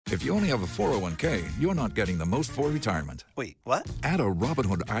If you only have a 401k, you're not getting the most for retirement. Wait, what? Add a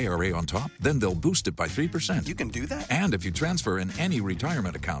Robinhood IRA on top, then they'll boost it by 3%. You can do that? And if you transfer in any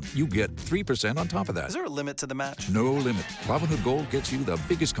retirement account, you get 3% on top of that. Is there a limit to the match? No limit. Robinhood Gold gets you the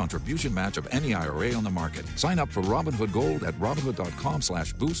biggest contribution match of any IRA on the market. Sign up for Robinhood Gold at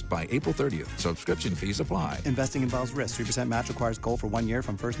Robinhood.com/boost by April 30th. Subscription fees apply. Investing involves risk. 3% match requires gold for 1 year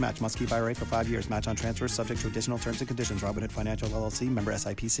from first match. Must keep IRA for 5 years. Match on transfers subject to additional terms and conditions. Robinhood Financial LLC, member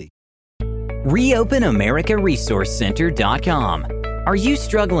SIPC. ReopenAmericaResourceCenter.com. Are you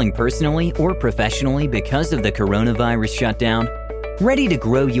struggling personally or professionally because of the coronavirus shutdown? Ready to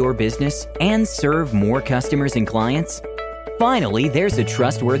grow your business and serve more customers and clients? Finally, there's a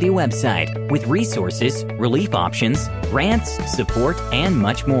trustworthy website with resources, relief options, grants, support, and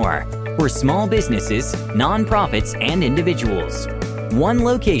much more for small businesses, nonprofits, and individuals. One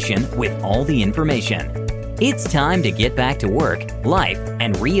location with all the information. It's time to get back to work, life,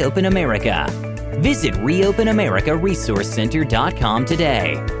 and reopen America. Visit ReopenAmericaResourceCenter.com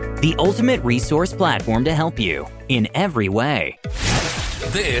today. The ultimate resource platform to help you in every way.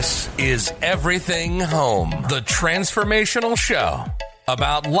 This is Everything Home, the transformational show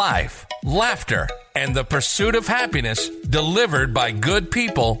about life, laughter, and the pursuit of happiness delivered by good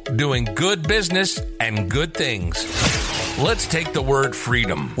people doing good business and good things. Let's take the word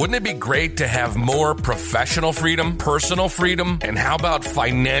freedom. Wouldn't it be great to have more professional freedom, personal freedom, and how about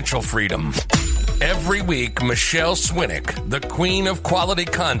financial freedom? Every week, Michelle Swinick, the queen of quality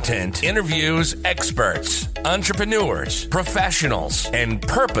content, interviews experts, entrepreneurs, professionals, and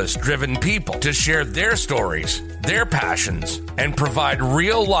purpose-driven people to share their stories, their passions, and provide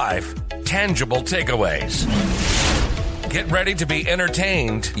real-life, tangible takeaways. Get ready to be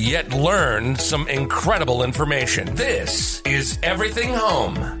entertained, yet learn some incredible information. This is Everything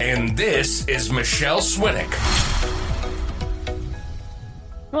Home, and this is Michelle Swinick.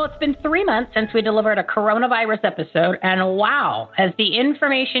 Well, it's been 3 months since we delivered a coronavirus episode, and wow, has the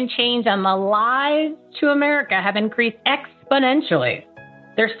information change on the lies to America have increased exponentially.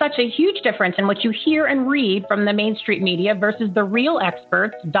 There's such a huge difference in what you hear and read from the mainstream media versus the real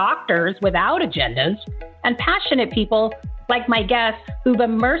experts, doctors without agendas, and passionate people like my guests who've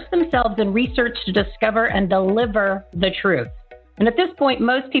immersed themselves in research to discover and deliver the truth. And at this point,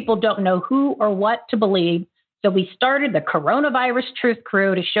 most people don't know who or what to believe. So we started the Coronavirus Truth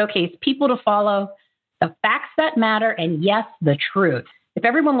Crew to showcase people to follow, the facts that matter, and yes, the truth. If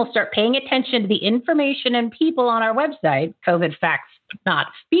everyone will start paying attention to the information and people on our website,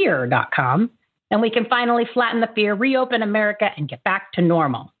 covidfactsnotfear.com, then we can finally flatten the fear, reopen America, and get back to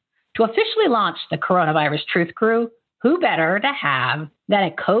normal. To officially launch the Coronavirus Truth Crew, who better to have than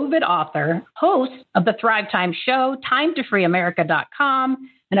a COVID author, host of the Thrive Time show, TimeToFreeAmerica.com,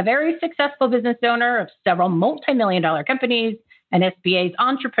 and a very successful business owner of several multi-million-dollar companies, and SBA's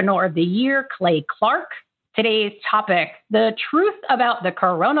Entrepreneur of the Year, Clay Clark. Today's topic, the truth about the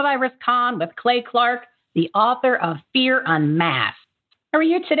coronavirus con with Clay Clark, the author of Fear Unmasked. How are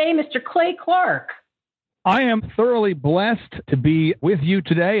you today, Mr. Clay Clark? I am thoroughly blessed to be with you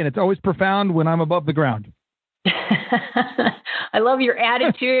today, and it's always profound when I'm above the ground. I love your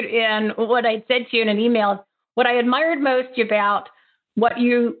attitude and what I said to you in an email. What I admired most about what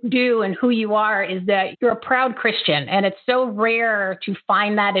you do and who you are is that you're a proud Christian. And it's so rare to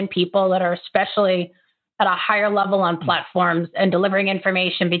find that in people that are especially at a higher level on platforms and delivering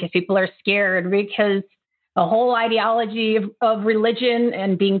information because people are scared because the whole ideology of religion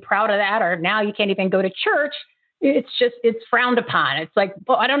and being proud of that, or now you can't even go to church. It's frowned upon. It's like,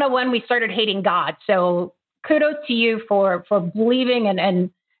 well, I don't know when we started hating God. So kudos to you for believing and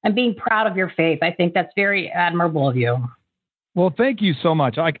being proud of your faith. I think that's very admirable of you. Well, thank you so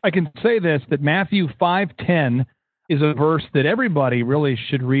much. I can say this, that Matthew 5:10 is a verse that everybody really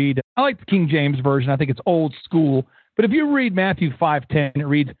should read. I like the King James Version. I think it's old school. But if you read Matthew 5:10,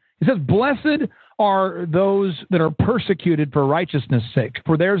 it says, "Blessed are those that are persecuted for righteousness' sake,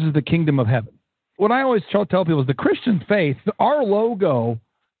 for theirs is the kingdom of heaven." What I always tell people is the Christian faith, our logo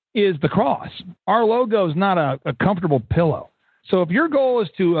is the cross. Our logo is not a comfortable pillow. So if your goal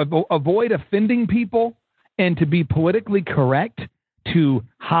is to avoid offending people and to be politically correct, to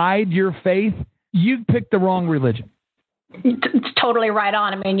hide your faith, you've picked the wrong religion. It's totally right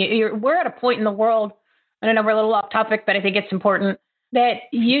on. I mean, we're at a point in the world, I don't know, we're a little off topic, but I think it's important that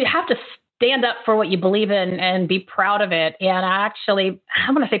you have to stand up for what you believe in and be proud of it. And actually,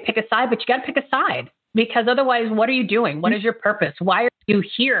 I want to say pick a side, but you got to pick a side because otherwise, what are you doing? What is your purpose? Why are you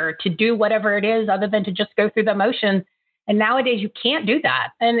here to do whatever it is other than to just go through the motions? And nowadays, you can't do that.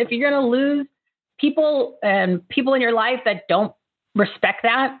 And if you're going to lose people and people in your life that don't respect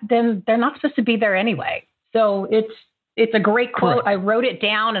that, then they're not supposed to be there anyway. So It's a great quote. Correct. I wrote it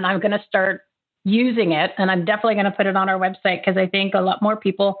down and I'm going to start using it. And I'm definitely going to put it on our website because I think a lot more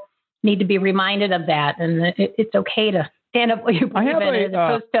people need to be reminded of that. And it's okay to stand up what you believe in as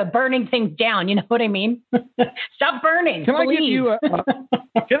opposed to burning things down. You know what I mean? Stop burning. Can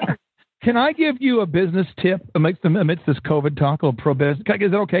I give you a business tip amidst this COVID talk, a little pro business?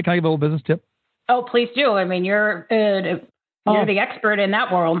 Is it okay? Can I give a little business tip? Oh, please do. I mean, you're the expert in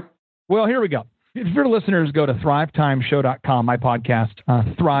that world. Well, here we go. If your listeners go to thrivetimeshow.com, my podcast,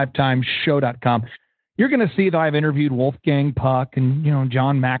 thrivetimeshow.com, you're going to see that I've interviewed Wolfgang Puck and,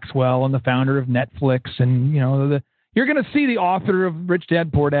 John Maxwell and the founder of Netflix. And, you're going to see the author of Rich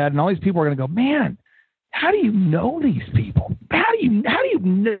Dad, Poor Dad. And all these people are going to go, man, how do you know these people? How do you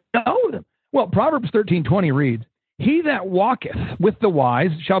know them? Well, Proverbs 13:20 reads, he that walketh with the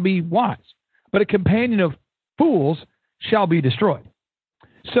wise shall be wise, but a companion of fools shall be destroyed.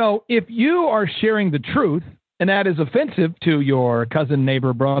 So if you are sharing the truth, and that is offensive to your cousin,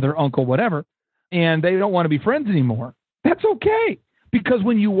 neighbor, brother, uncle, whatever, and they don't want to be friends anymore, that's okay. Because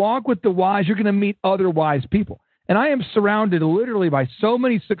when you walk with the wise, you're going to meet other wise people. And I am surrounded literally by so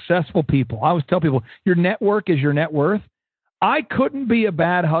many successful people. I always tell people, your network is your net worth. I couldn't be a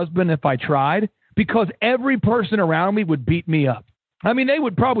bad husband if I tried, because every person around me would beat me up. I mean, they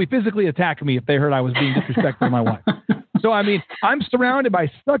would probably physically attack me if they heard I was being disrespectful to my wife. So, I mean, I'm surrounded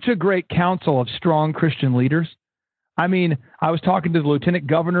by such a great council of strong Christian leaders. I mean, I was talking to the lieutenant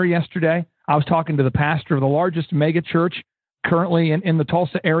governor yesterday. I was talking to the pastor of the largest mega church currently in the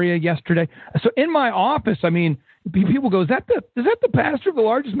Tulsa area yesterday. So in my office, I mean, people go, is that the pastor of the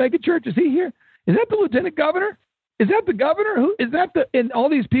largest mega church? Is he here? Is that the lieutenant governor? Is that the governor? Who is that? And all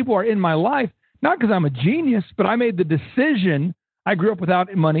these people are in my life, not because I'm a genius, but I made the decision. I grew up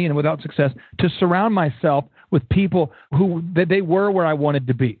without money and without success to surround myself with people who they were where I wanted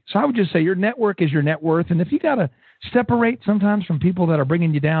to be. So I would just say your network is your net worth. And if you got to separate sometimes from people that are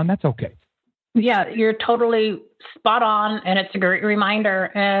bringing you down, that's okay. Yeah, you're totally spot on. And it's a great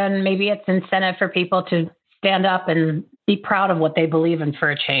reminder. And maybe it's incentive for people to stand up and be proud of what they believe in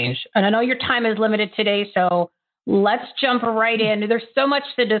for a change. And I know your time is limited today, so let's jump right in. There's so much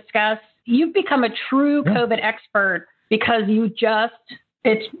to discuss. You've become a true COVID expert because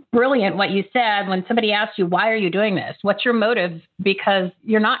it's brilliant what you said when somebody asked you, why are you doing this? What's your motive? Because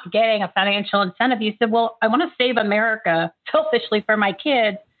you're not getting a financial incentive. You said, well, I want to save America selfishly for my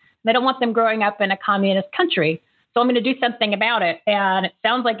kids. I don't want them growing up in a communist country. So I'm going to do something about it. And it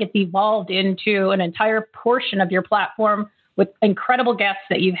sounds like it's evolved into an entire portion of your platform with incredible guests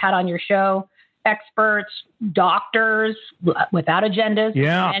that you've had on your show, experts, doctors, without agendas,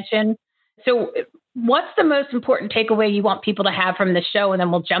 mentioned. So what's the most important takeaway you want people to have from the show? And then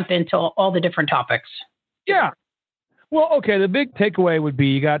we'll jump into all the different topics. Yeah. Well, okay. The big takeaway would be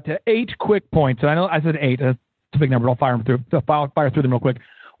you got 8 quick points. And I know I said 8. It's a big number. I'll fire through them real quick.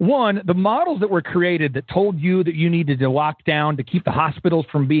 1, the models that were created that told you that you needed to lock down to keep the hospitals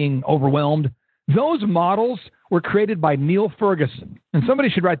from being overwhelmed, those models were created by Neil Ferguson. And somebody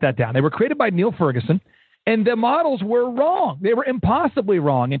should write that down. They were created by Neil Ferguson, and the models were wrong. They were impossibly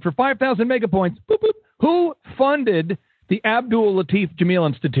wrong. And for 5,000 mega points, who funded the Abdul Latif Jameel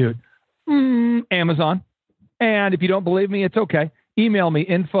Institute? Amazon. And if you don't believe me, it's okay. Email me,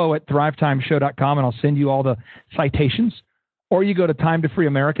 info@thrivetimeshow.com, and I'll send you all the citations. Or you go to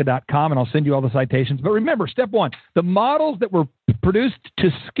timetofreeamerica.com and I'll send you all the citations. But remember, step 1, the models that were produced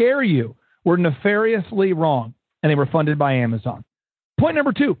to scare you were nefariously wrong, and they were funded by Amazon. Point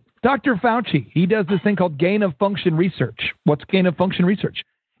number 2, Dr. Fauci, he does this thing called gain of function research. What's gain of function research?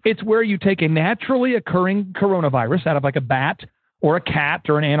 It's where you take a naturally occurring coronavirus out of like a bat or a cat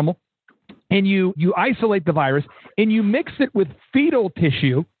or an animal, and you isolate the virus and you mix it with fetal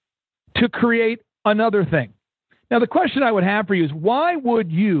tissue to create another thing. Now, the question I would have for you is, why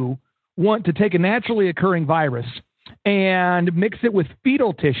would you want to take a naturally occurring virus and mix it with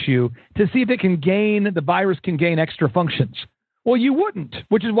fetal tissue to see if the virus can gain extra functions? Well, you wouldn't,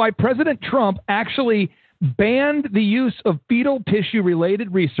 which is why President Trump actually banned the use of fetal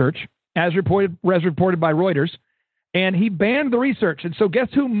tissue-related research, as reported by Reuters, and he banned the research. And so guess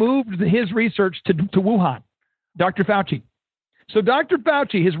who moved his research to Wuhan? Dr. Fauci. So Dr.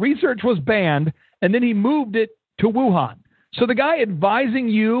 Fauci, his research was banned, and then he moved it to Wuhan. So the guy advising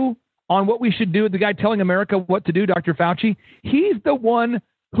you on what we should do, the guy telling America what to do, Dr. Fauci, he's the one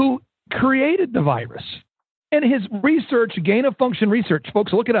who created the virus. And his research, gain of function research,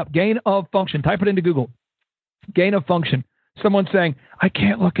 folks, look it up, gain of function, type it into Google, gain of function. Someone saying, I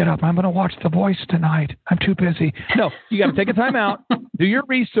can't look it up. I'm going to watch The Voice tonight. I'm too busy. No, you got to take a time out, do your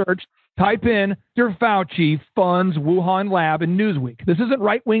research, type in Dr. Fauci funds Wuhan lab in Newsweek. This isn't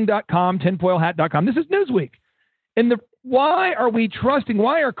rightwing.com, tinfoilhat.com. This is Newsweek. And why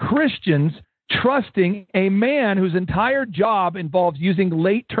are Christians trusting a man whose entire job involves using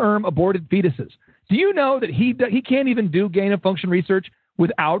late-term aborted fetuses? Do you know that he can't even do gain-of-function research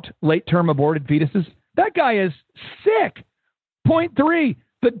without late-term aborted fetuses? That guy is sick. Point 3,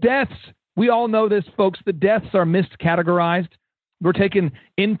 the deaths. We all know this, folks. The deaths are miscategorized. We're taking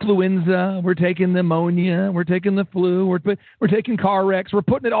influenza, we're taking pneumonia, we're taking the flu, we're taking car wrecks. We're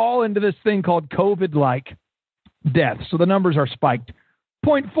putting it all into this thing called COVID-like deaths. So the numbers are spiked.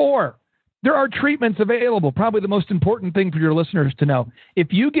 Point 4, there are treatments available. Probably the most important thing for your listeners to know.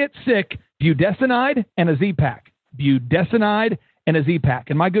 If you get sick, budesonide and a Z-Pak. Budesonide and a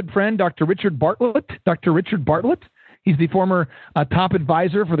Z-Pak. And my good friend, Dr. Richard Bartlett, he's the former top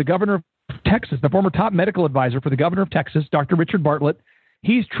advisor for the governor of Texas, the former top medical advisor for the governor of Texas, Dr. Richard Bartlett.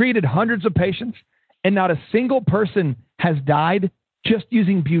 He's treated hundreds of patients, and not a single person has died just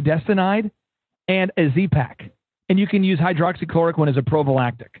using budesonide and a Z-Pak. And you can use hydroxychloroquine as a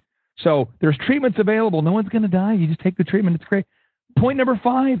prophylactic. So there's treatments available. No one's going to die. You just take the treatment. It's great. Point number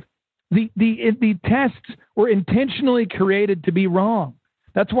 5, the tests were intentionally created to be wrong.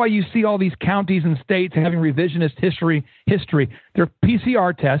 That's why you see all these counties and states having revisionist history. They're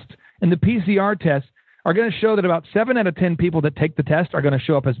PCR tests, and the PCR tests are going to show that about 7 out of 10 people that take the test are going to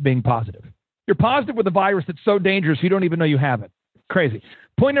show up as being positive. You're positive with a virus that's so dangerous you don't even know you have it. Crazy.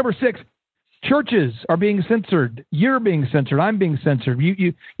 Point number 6, churches are being censored. You're being censored. I'm being censored.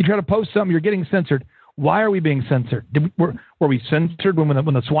 You try to post something, you're getting censored. Why are we being censored? Were we censored when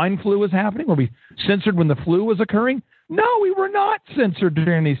the swine flu was happening? Were we censored when the flu was occurring? No, we were not censored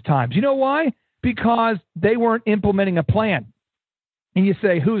during these times. You know why? Because they weren't implementing a plan. And you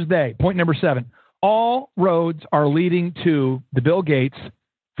say, who's they? Point number 7. All roads are leading to the Bill Gates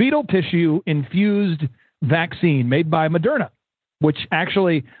fetal tissue infused vaccine made by Moderna, which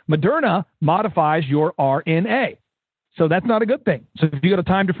actually Moderna modifies your RNA. So that's not a good thing. So if you go to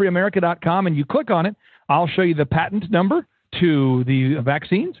timetofreeamerica.com and you click on it, I'll show you the patent number to the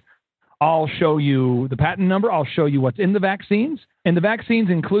vaccines. I'll show you the patent number. I'll show you what's in the vaccines. And the vaccines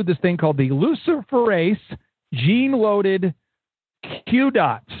include this thing called the luciferase gene-loaded Q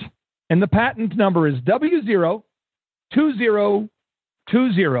dots. And the patent number is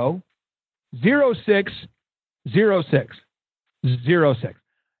W02020060606.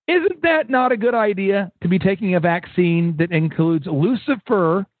 Isn't that not a good idea to be taking a vaccine that includes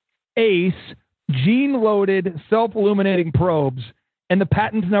luciferase gene-loaded self-illuminating probes? And the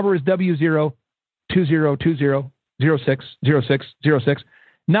patent number is W02020060606.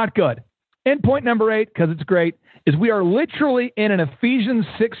 Not good. And point number 8, because it's great, is we are literally in an Ephesians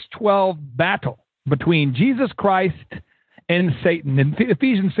 6:12 battle between Jesus Christ and Satan. And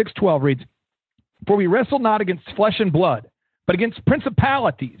Ephesians 6:12 reads, "For we wrestle not against flesh and blood, but against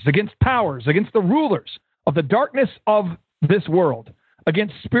principalities, against powers, against the rulers of the darkness of this world,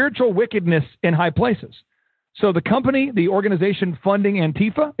 against spiritual wickedness in high places." So the company, the organization funding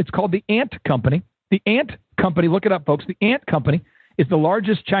Antifa, it's called the Ant Company. The Ant Company, look it up, folks. The Ant Company is the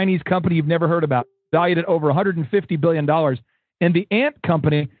largest Chinese company you've never heard about, valued at over $150 billion. And the Ant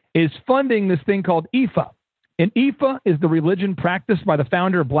Company is funding this thing called IFA. And IFA is the religion practiced by the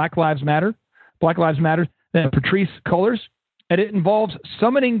founder of Black Lives Matter, Patrice Cullors. And it involves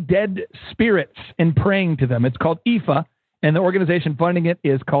summoning dead spirits and praying to them. It's called IFA, and the organization funding it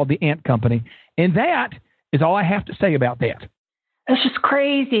is called the Ant Company. And that is all I have to say about that. It's just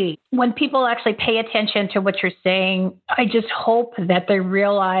crazy. When people actually pay attention to what you're saying, I just hope that they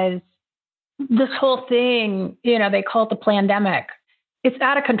realize this whole thing, they call it the pandemic. It's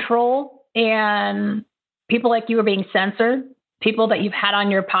out of control, and people like you are being censored. People that you've had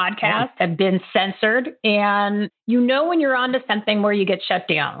on your podcast have been censored. And when you're onto something where you get shut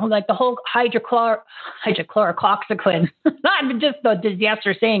down, like the whole hydrochloroquine. I'm just the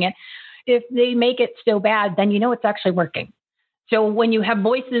disaster saying it. If they make it so bad, then it's actually working. So when you have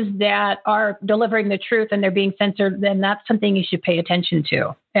voices that are delivering the truth and they're being censored, then that's something you should pay attention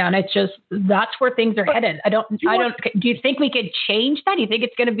to. And that's where things are headed. Do you think we could change that? Do you think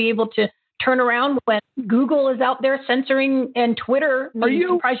it's going to be able to turn around when Google is out there censoring and Twitter? I'm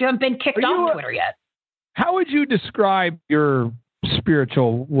surprised you haven't been kicked off Twitter yet. How would you describe your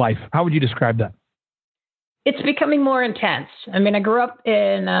spiritual life? How would you describe that? It's becoming more intense. I mean, I grew up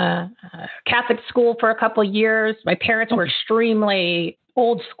in a Catholic school for a couple of years. My parents were extremely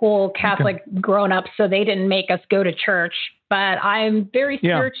old school Catholic grown up, so they didn't make us go to church. But I'm very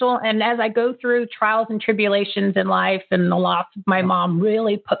spiritual. And as I go through trials and tribulations in life, and the loss of my mom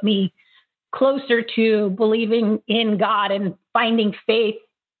really put me closer to believing in God and finding faith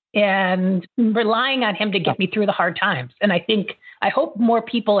and relying on him to get me through the hard times. And I hope more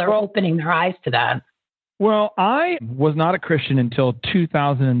people are opening their eyes to that. Well, I was not a Christian until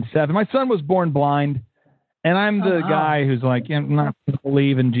 2007. My son was born blind, and I'm the guy who's like, I'm not going to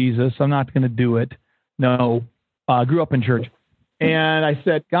believe in Jesus. I'm not going to do it. No. Grew up in church. And I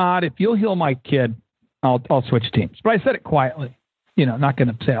said, God, if you'll heal my kid, I'll switch teams. But I said it quietly. Not going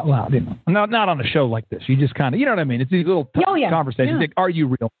to say it out loud. Not on a show like this. You just kind of, you know what I mean? It's these little conversations. Like, are you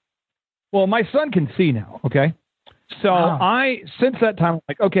real? Well, my son can see now. Okay. So since that time, I'm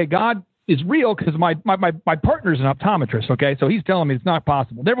like, okay, God is real because my partner's an optometrist. Okay. So he's telling me it's not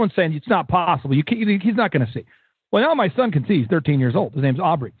possible. Everyone's saying it's not possible. He's not going to see. Well, now my son can see. He's 13 years old. His name's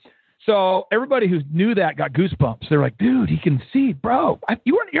Aubrey. So everybody who knew that got goosebumps. They're like, dude, he can see, bro.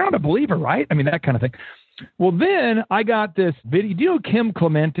 You're not a believer, right? I mean, that kind of thing. Well, then I got this video. Do you know who Kim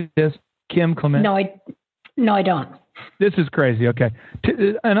Clement is? Kim Clement? No, I don't. This is crazy. Okay.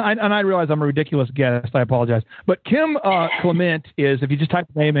 And I realize I'm a ridiculous guest. I apologize. But Kim Clement is, if you just type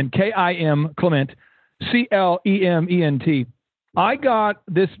the name in, Kim Clement, Clement. I got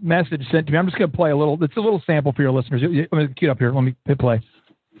this message sent to me. I'm just going to play a little. It's a little sample for your listeners. Let me cue it up here. Let me hit play.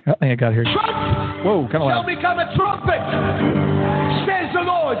 I think I got it here. Trump Whoa, kind of loud. shall become a trumpet, says the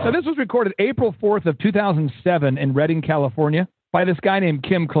Lord. So this was recorded April 4th of 2007 in Redding, California, by this guy named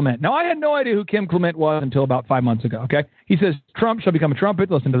Kim Clement. Now, I had no idea who Kim Clement was until about 5 months ago, okay? He says, Trump shall become a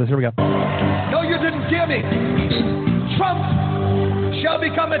trumpet. Listen to this. Here we go. No, you didn't hear me. Trump shall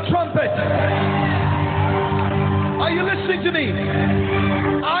become a trumpet. Are you listening to me?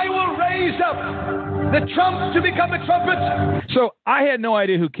 I will raise up the Trump to become a trumpet. So I had no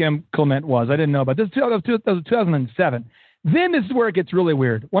idea who Kim Clement was. I didn't know about this. That was 2007. Then this is where it gets really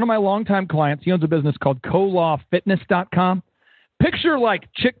weird. One of my longtime clients, he owns a business called colawfitness.com. Picture like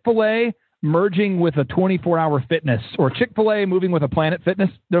Chick-fil-A merging with a 24-hour fitness, or Chick-fil-A moving with a Planet Fitness.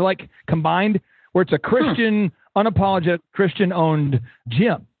 They're like combined, where it's a Christian, unapologetic Christian-owned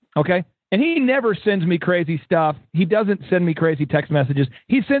gym, okay? And he never sends me crazy stuff. He doesn't send me crazy text messages.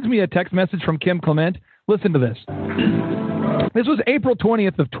 He sends me a text message from Kim Clement. Listen to this. This was April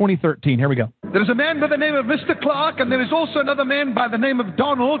 20th of 2013. Here we go. There is a man by the name of Mr. Clark, and there is also another man by the name of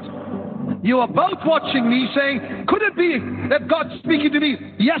Donald. You are both watching me saying, could it be that God's speaking to me?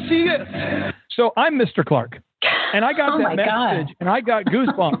 Yes, he is. So I'm Mr. Clark. And I got that message, and I got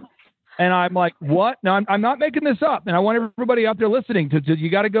goosebumps. And I'm like, what? No, I'm not making this up. And I want everybody out there listening to you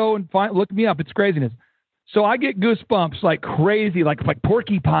got to go and look me up. It's craziness. So I get goosebumps like crazy, like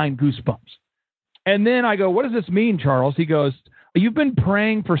porcupine goosebumps. And then I go, what does this mean, Charles? He goes, you've been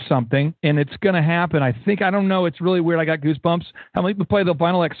praying for something, and it's going to happen. I don't know. It's really weird. I got goosebumps. Let me play the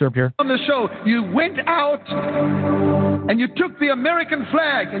final excerpt here. On the show, you went out and you took the American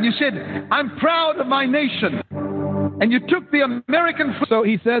flag and you said, I'm proud of my nation. And you took the American flag. So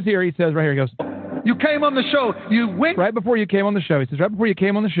he says right here, he goes, you came on the show. You went. Right before you came on the show. He says, right before you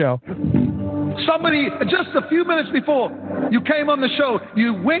came on the show. Somebody, just a few minutes before you came on the show,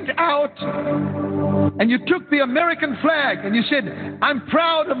 you went out and you took the American flag and you said, I'm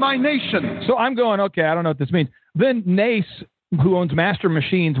proud of my nation. So I'm going, okay, I don't know what this means. Then Nace, who owns Master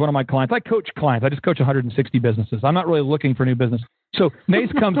Machines, one of my clients. I coach clients. I just coach 160 businesses. I'm not really looking for new business. So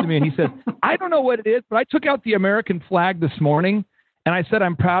Nace comes to me and he says, I don't know what it is, but I took out the American flag this morning and I said,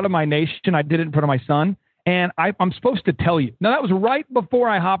 I'm proud of my nation. I did it in front of my son. And I'm supposed to tell you. Now, that was right before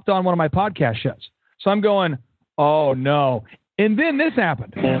I hopped on one of my podcast shows. So I'm going, oh, no. And then this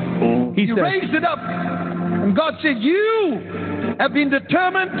happened. You raised it up. And God said, you have been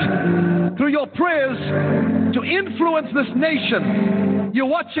determined through your prayers to influence this nation. You're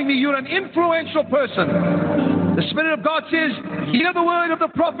watching me. You're an influential person. The Spirit of God says, hear the word of the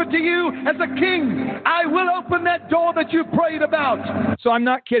prophet to you as a king. I will open that door that you prayed about. So I'm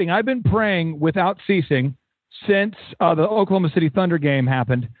not kidding. I've been praying without ceasing since the Oklahoma City Thunder game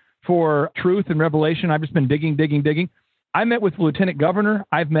happened for truth and revelation. I've just been digging. I met with the lieutenant governor.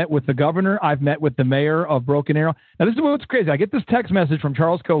 I've met with the governor. I've met with the mayor of Broken Arrow. Now, this is what's crazy. I get this text message from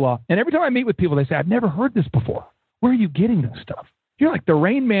Charles Kolaw, and every time I meet with people, they say, I've never heard this before. Where are you getting this stuff? You're like the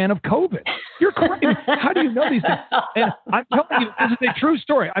Rain Man of COVID. You're crazy. How do you know these things? And I'm telling you, this is a true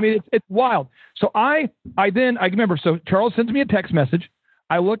story. I mean, it's wild. So I remember, so Charles sends me a text message.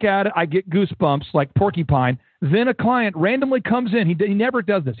 I look at it. I get goosebumps like porcupine. Then a client randomly comes in. He never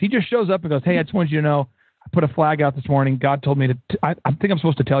does this. He just shows up and goes, hey, I just wanted you to know, I put a flag out this morning. God told me I think I'm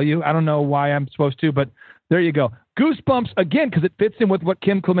supposed to tell you. I don't know why I'm supposed to, but there you go. Goosebumps again, because it fits in with what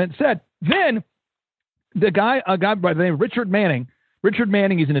Kim Clement said. Then a guy by the name of Richard Manning,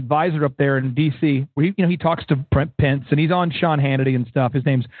 he's an advisor up there in D.C. where he talks to Pence, and he's on Sean Hannity and stuff. His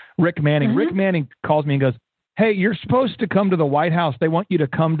name's Rick Manning. Mm-hmm. Rick Manning calls me and goes, hey, you're supposed to come to the White House. They want you to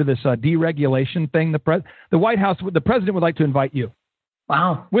come to this deregulation thing. The White House, the president would like to invite you.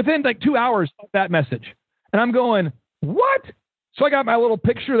 Wow. Within like 2 hours of that message. And I'm going, what? So I got my little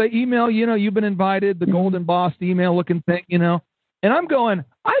picture, the email, you've been invited, the gold embossed email looking thing, and I'm going,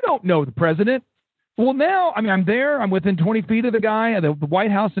 I don't know the president. Well, now, I'm there. I'm within 20 feet of the guy. The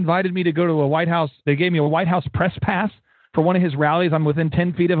White House invited me to go to a White House. They gave me a White House press pass for one of his rallies. I'm within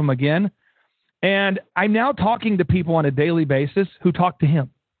 10 feet of him again. And I'm now talking to people on a daily basis who talk to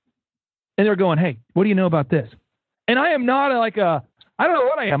him. And they're going, hey, what do you know about this? And I am not I don't know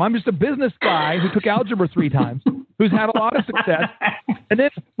what I am. I'm just a business guy who took algebra 3 times, who's had a lot of success. And then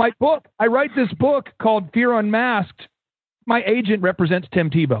my book, I write this book called Fear Unmasked. My agent represents Tim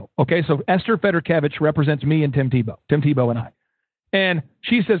Tebow. Okay, so Esther Federkevich represents me and Tim Tebow and I. And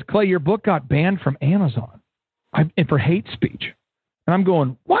she says, Clay, your book got banned from Amazon and for hate speech. And I'm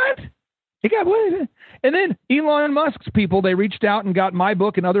going, what? It got what? And then Elon Musk's people, they reached out and got my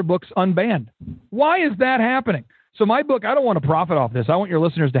book and other books unbanned. Why is that happening? So my book, I don't want to profit off this. I want your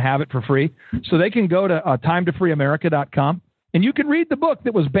listeners to have it for free. So they can go to timetofreeamerica.com and you can read the book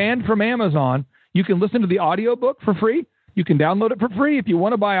that was banned from Amazon. You can listen to the audiobook for free. You can download it for free. If you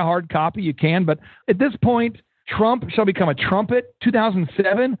want to buy a hard copy, you can. But at this point, Trump shall become a trumpet.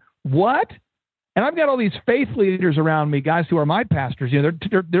 2007. What? And I've got all these faith leaders around me, guys who are my pastors.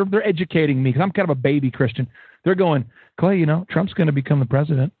 They're educating me because I'm kind of a baby Christian. They're going, Clay, Trump's going to become the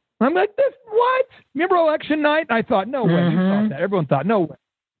president. And I'm like, this what? Remember election night? And I thought, no way. You thought that. Everyone thought, no way.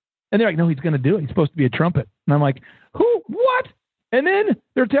 And they're like, no, he's going to do it. He's supposed to be a trumpet. And I'm like, who? What? And then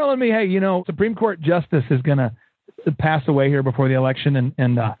they're telling me, hey, Supreme Court justice is going to pass away here before the election.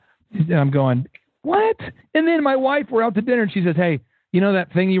 And I'm going, what? And then my wife, we're out to dinner, and she says, hey, that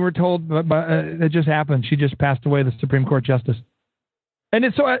thing you were told that just happened. She just passed away, the Supreme Court justice. And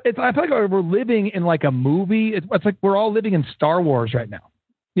I feel like we're living in like a movie. It's like we're all living in Star Wars right now,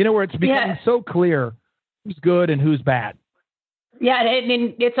 where it's becoming so clear who's good and who's bad. Yeah,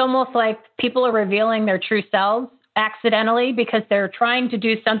 it's almost like people are revealing their true selves accidentally because they're trying to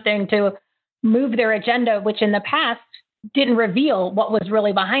do something to move their agenda, which in the past didn't reveal what was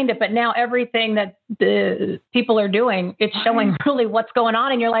really behind it. But now everything that the people are doing, it's showing really what's going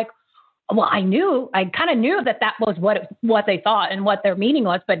on. And you're like, well, I kind of knew that was what they thought and what their meaning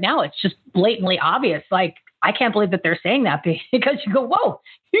was. But now it's just blatantly obvious. Like, I can't believe that they're saying that because you go, whoa,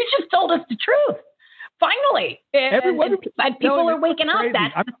 you just told us the truth. Finally. And people are waking up.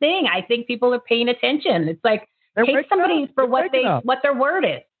 That's the thing. I think people are paying attention. It's like, take somebody for what their word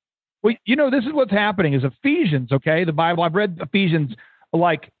is. Well, this is what's happening is Ephesians, okay? The Bible, I've read Ephesians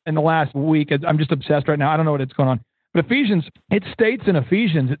like in the last week. I'm just obsessed right now. I don't know what's going on. But Ephesians, it states in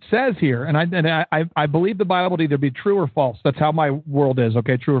Ephesians, it says here, and I believe the Bible to either be true or false. That's how my world is,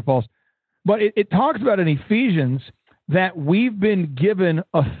 okay, true or false. But it talks about in Ephesians that we've been given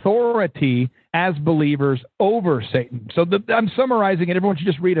authority as believers over Satan. So I'm summarizing it. Everyone should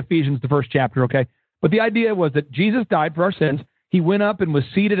just read Ephesians, the first chapter, okay? But the idea was that Jesus died for our sins. He went up and was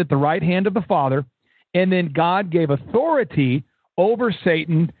seated at the right hand of the Father, and then God gave authority over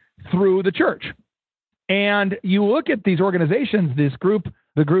Satan through the church. And you look at these organizations,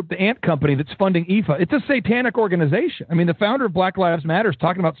 the Ant Company that's funding IFA, it's a satanic organization. I mean, the founder of Black Lives Matter is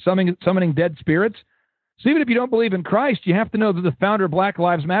talking about summoning dead spirits. So even if you don't believe in Christ, you have to know that the founder of Black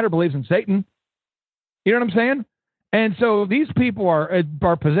Lives Matter believes in Satan. You know what I'm saying? And so these people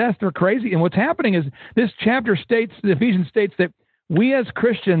are possessed, they're crazy. And what's happening is this chapter states, the Ephesians states that we as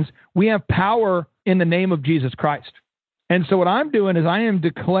Christians, we have power in the name of Jesus Christ. And so what I'm doing is I am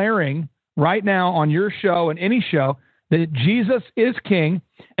declaring right now on your show and any show that Jesus is king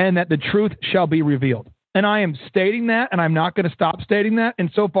and that the truth shall be revealed. And I am stating that, and I'm not going to stop stating that.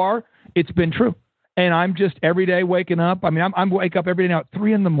 And so far, it's been true. And I'm just every day waking up. I mean, I'm wake up every day now at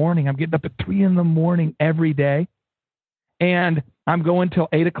 3 a.m. I'm getting up at 3 a.m. every day. And I'm going till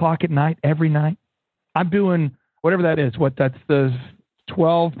 8 o'clock at night every night. I'm doing whatever that is. That's the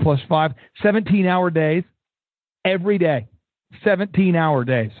 12 plus 5, 17-hour days every day. 17-hour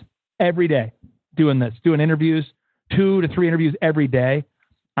days every day doing this, doing interviews, 2 to 3 interviews every day.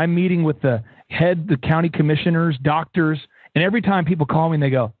 I'm meeting with the county commissioners, doctors, and every time people call me and they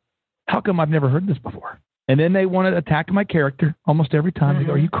go, how come I've never heard this before? And then they want to attack my character almost every time. They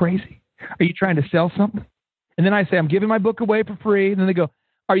go, are you crazy? Are you trying to sell something? And then I say, I'm giving my book away for free. And then they go,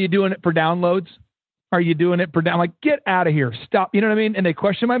 are you doing it for downloads? Are you doing it for I'm like, get out of here. Stop. You know what I mean? And they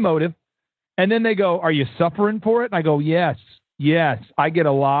question my motive. And then they go, are you suffering for it? And I go, yes. I get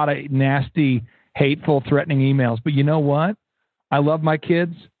a lot of nasty, hateful, threatening emails. But you know what? I love my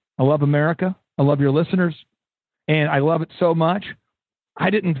kids. I love America. I love your listeners. And I love it so much. I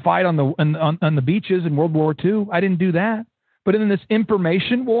didn't fight on the beaches in World War II. I didn't do that. But in this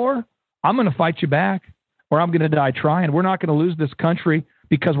information war, I'm going to fight you back, or I'm going to die trying. We're not going to lose this country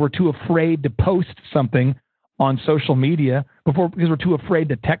because we're too afraid to post something on social media because we're too afraid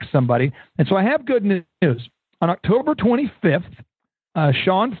to text somebody. And so I have good news. On October 25th,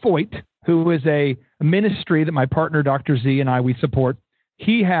 Sean Foyt, who is a ministry that my partner, Dr. Z, and we support,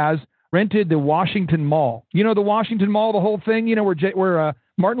 he has rented the Washington Mall. You know, the Washington Mall, the whole thing, you know, where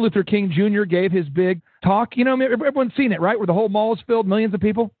Martin Luther King Jr. gave his big talk. You know, everyone's seen it, right? Where the whole mall is filled, millions of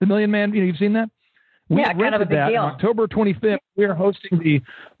people, the Million Man, you've seen that? We kind of a big that deal. On October 25th, we are hosting the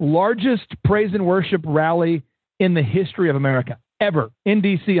largest praise and worship rally in the history of America, ever, in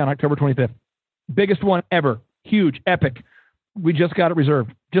D.C. on October 25th. Biggest one ever. Huge, epic. We just got it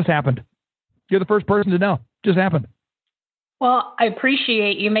reserved. Just happened. You're the first person to know. Just happened. Well, I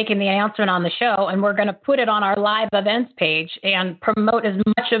appreciate you making the announcement on the show, and we're going to put it on our live events page and promote as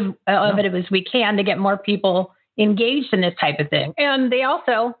much of it as we can to get more people engaged in this type of thing. And they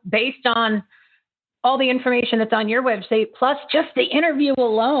also, based on all the information that's on your website, plus just the interview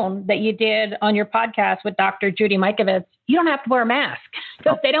alone that you did on your podcast with Dr. Judy Mikovits, you don't have to wear a mask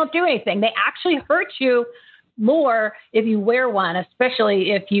because they don't do anything. They actually hurt you more if you wear one,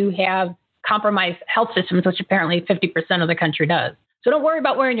 especially if you have compromised health systems, which apparently 50% of the country does. So don't worry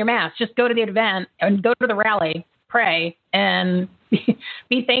about wearing your mask. Just go to the event and go to the rally, pray, and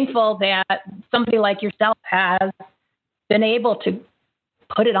be thankful that somebody like yourself has been able to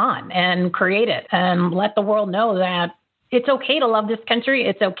put it on and create it and let the world know that it's okay to love this country.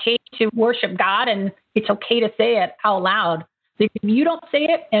 It's okay to worship God, and it's okay to say it out loud. If you don't say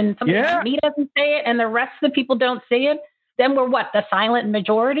it and somebody like me doesn't say it and the rest of the people don't say it, then we're what? The silent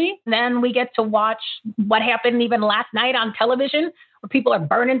majority? Then we get to watch what happened even last night on television where people are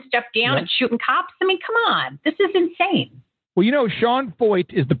burning stuff down and shooting cops. I mean, come on. This is insane. Well, you know, Sean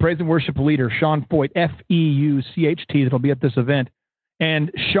Foyt is the praise and worship leader. Sean Foyt, F-E-U-C-H-T, that'll be at this event.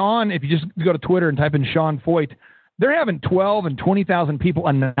 And Sean, if you just go to Twitter and type in Sean Foyt, they're having 12 and 20,000 people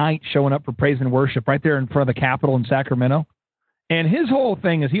a night showing up for praise and worship right there in front of the Capitol in Sacramento. And his whole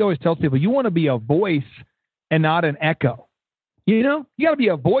thing is he always tells people, you want to be a voice and not an echo. You know, you got to be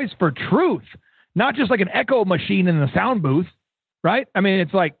a voice for truth, not just like an echo machine in the sound booth, right? I mean,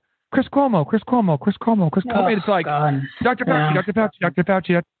 it's like Chris Cuomo. It's like Dr.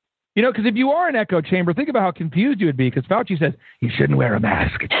 Fauci. You know, because if you are an echo chamber, think about how confused you would be, because Fauci says, you shouldn't wear a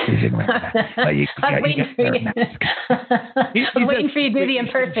mask. I was waiting for you to do the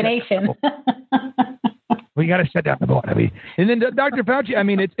impersonation. Well, you got to shut down the board. I mean, and then Dr. Fauci, I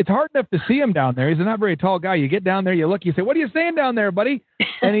mean, it's hard enough to see him down there. He's a not very tall guy. You get down there, you look, you say, what are you saying down there, buddy?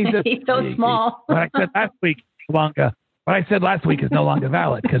 And he says, he's so small. What I said last week is no longer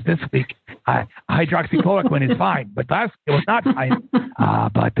valid, because this week hydroxychloroquine is fine, but last week it was not fine.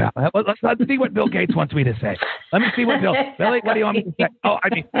 Let's see what Bill Gates wants me to say. Let me see what Billy, what do you want me to say? Oh, I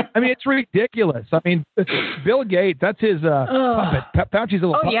mean, it's ridiculous. I mean, Bill Gates, that's his puppet. Fauci's a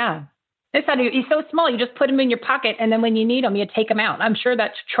little puppet. Yeah. He's so small. You just put him in your pocket, and then when you need him, you take him out. I'm sure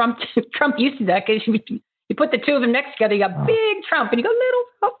that Trump used to that, because you put the two of them next together, you got big Trump, and you go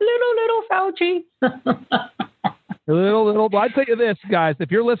little Fauci. Little. But I tell you this, guys,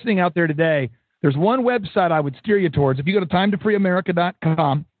 if you're listening out there today, there's one website I would steer you towards. If you go to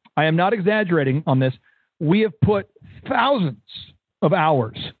timetofreeamerica.com, I am not exaggerating on this. We have put thousands of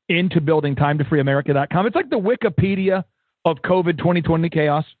hours into building timetofreeamerica.com. It's like the Wikipedia of COVID 2020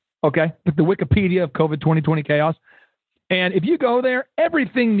 chaos. Okay, like the Wikipedia of COVID 2020 chaos. And if you go there,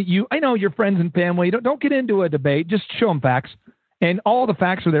 everything that I know your friends and family, don't get into a debate, just show them facts. And all the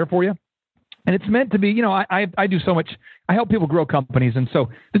facts are there for you. And it's meant to be, you know, I do so much, I help people grow companies. And so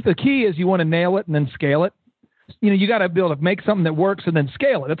the key is you want to nail it and then scale it. You know, you got to be able to make something that works and then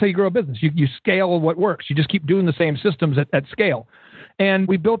scale it. That's how you grow a business. You scale what works. You just keep doing the same systems at scale. And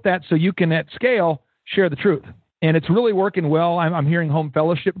we built that so you can, at scale, share the truth. And it's really working well. I'm hearing home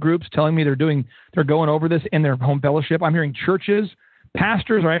fellowship groups telling me they're going over this in their home fellowship. I'm hearing churches,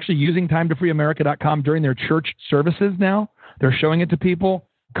 pastors are actually using timetofreeamerica.com during their church services now. They're showing it to people.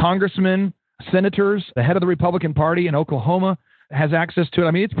 Congressmen, senators, the head of the Republican Party in Oklahoma has access to it.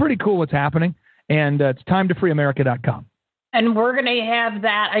 I mean, it's pretty cool what's happening. And it's timetofreeamerica.com. And we're going to have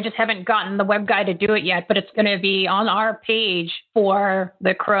that. I just haven't gotten the web guy to do it yet, but it's going to be on our page for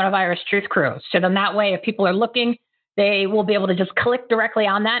the Coronavirus Truth Crew. So then that way, if people are looking, they will be able to just click directly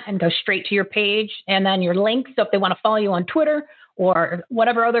on that and go straight to your page and then your link. So if they want to follow you on Twitter or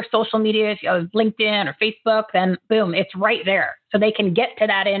whatever other social media, LinkedIn or Facebook, then boom, it's right there. So they can get to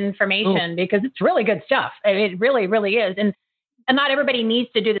that information because it's really good stuff. It really, really is. And not everybody needs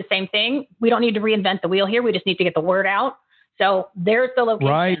to do the same thing. We don't need to reinvent the wheel here. We just need to get the word out. So there's the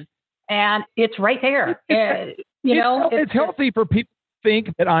location, and it's right there. It's healthy for people.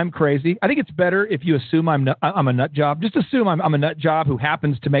 think that I'm crazy. I think it's better if you assume I'm a nut job. Just assume I'm a nut job who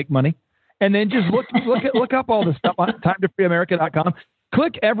happens to make money, and then just look up all the stuff on timetofreeamerica.com.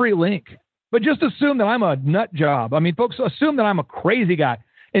 Click every link, but just assume that I'm a nut job. I mean, folks, assume that I'm a crazy guy,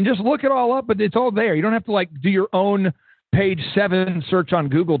 and just look it all up. But it's all there. You don't have to do your own page 7 search on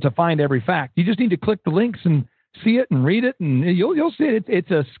Google to find every fact. You just need to click the links and see it and read it, and you'll see it. It's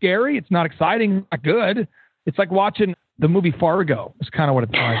scary. It's not exciting. Not good. It's like watching the movie Fargo. It's kind of what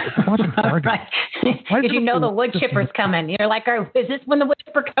it's like. It's like watching Fargo. Right. Because you know the wood chipper's coming. You're like, is this when the wood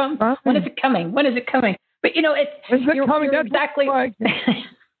chipper comes? When is it coming? When is it coming? But you're exactly like.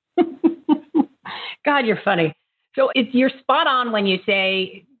 God, you're funny. So you're spot on when you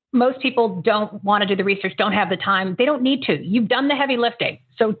say most people don't want to do the research, don't have the time. They don't need to. You've done the heavy lifting.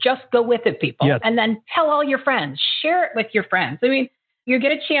 So just go with it, people. Yes. And then tell all your friends. Share it with your friends. I mean, you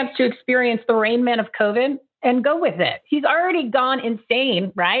get a chance to experience the Rain Man of COVID and go with it. He's already gone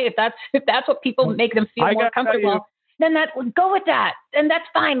insane, right? If that's what people make them feel more comfortable, then go with that. And that's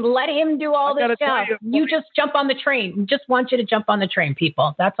fine. Let him do all this stuff. You just jump on the train. We just want you to jump on the train,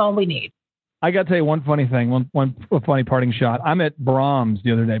 people. That's all we need. I got to tell you one funny thing, one funny parting shot. I'm at Brahms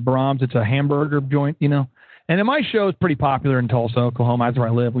the other day. Brahms, it's a hamburger joint, And then my show is pretty popular in Tulsa, Oklahoma. That's where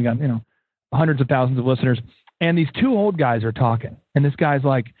I live. We got, hundreds of thousands of listeners. And these two old guys are talking. And this guy's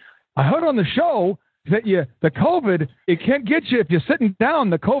like, I heard on the show that the COVID, it can't get you. If you're sitting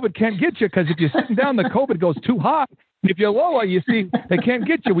down, the COVID can't get you, because if you're sitting down, the COVID goes too hot. If you're lower, you see, they can't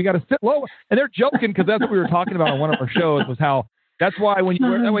get you. We got to sit lower. And they're joking, because that's what we were talking about on one of our shows, was how that's why when you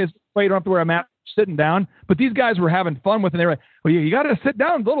wear that way, you don't have to wear a mask sitting down. But these guys were having fun with it. And they were like, well, you got to sit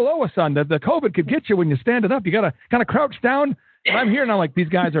down a little lower, son. The COVID could get you when you're standing up. You got to kind of crouch down. And I'm here now, like, these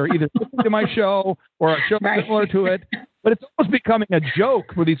guys are either listening to my show or a show similar to it. But it's almost becoming a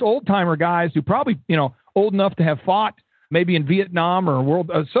joke for these old timer guys who probably, old enough to have fought maybe in Vietnam or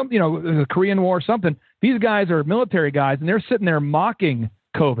the Korean War or something. These guys are military guys, and they're sitting there mocking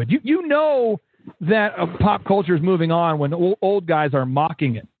COVID. You know that pop culture is moving on when old guys are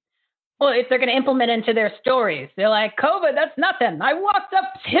mocking it. Well, if they're going to implement into their stories, they're like, COVID, that's nothing. I walked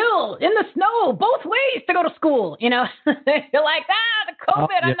uphill in the snow both ways to go to school. They're like, the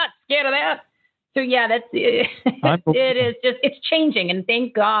COVID, I'm not scared of that. So yeah, it is just, it's changing, and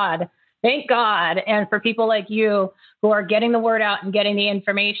thank God. And for people like you who are getting the word out and getting the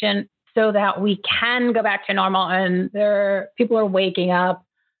information so that we can go back to normal, and people are waking up.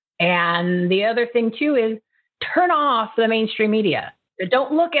 And the other thing too is turn off the mainstream media.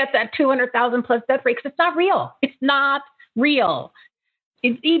 Don't look at that 200,000 plus death rate, because it's not real. It's not real.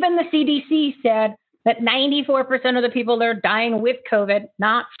 Even the CDC said that 94% of the people that are dying with COVID,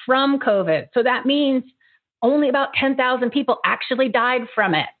 not from COVID. So that means only about 10,000 people actually died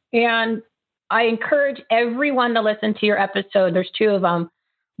from it. And I encourage everyone to listen to your episode. There's 2 of them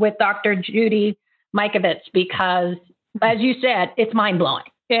with Dr. Judy Mikovits, because, as you said, it's mind-blowing.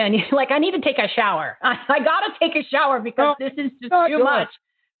 And you're like, I need to take a shower. I got to take a shower because this is just too much.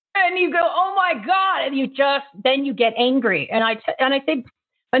 And you go, oh my God. And then you get angry. And I think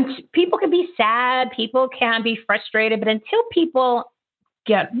people can be sad, people can be frustrated, but until people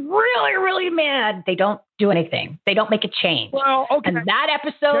get really, really mad, they don't do anything. They don't make a change. Well, okay. And that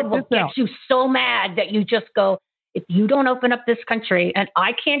episode will get you so mad that you just go, if you don't open up this country, and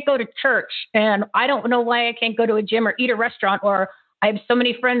I can't go to church, and I don't know why I can't go to a gym or eat a restaurant, or I have so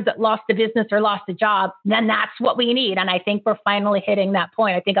many friends that lost a business or lost a job, then that's what we need. And I think we're finally hitting that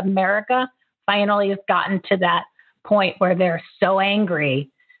point. I think America finally has gotten to that point where they're so angry,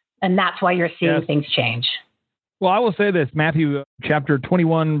 and that's why you're seeing things change. Well, I will say this, Matthew chapter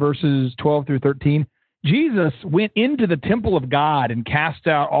 21, verses 12 through 13. Jesus went into the temple of God and cast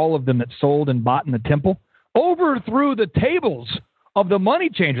out all of them that sold and bought in the temple, overthrew the tables of the money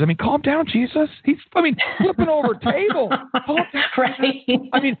changers. I mean, calm down, Jesus. He's flipping over tables. Right.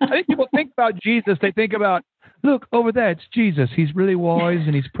 I think people think about Jesus. They think about, look, over there, it's Jesus. He's really wise,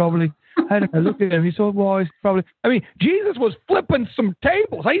 and he's probably, I don't know, look at him. He's so wise. Probably. Jesus was flipping some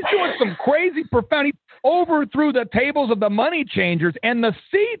tables. He's doing some crazy, profound. He overthrew the tables of the money changers and the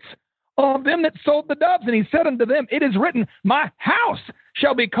seats of them that sold the doves. And he said unto them, it is written, my house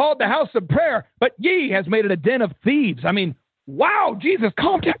shall be called the house of prayer, but ye has made it a den of thieves. Wow, Jesus,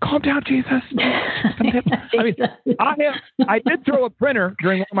 calm down, Jesus. I did throw a printer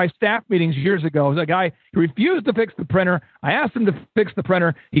during one of my staff meetings years ago. It was a guy who refused to fix the printer. I asked him to fix the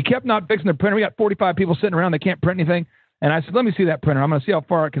printer. He kept not fixing the printer. We got 45 people sitting around. They can't print anything. And I said, let me see that printer. I'm going to see how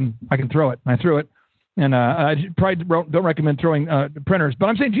far I can throw it. And I threw it. And I probably don't recommend throwing printers. But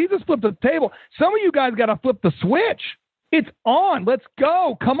I'm saying Jesus flipped the table. Some of you guys got to flip the switch. It's on. Let's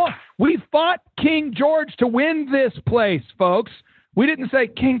go. Come on. We fought King George to win this place, folks. We didn't say,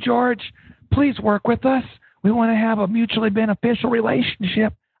 King George, please work with us. We want to have a mutually beneficial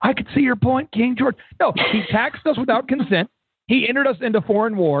relationship. I could see your point, King George. No, he taxed us without consent. He entered us into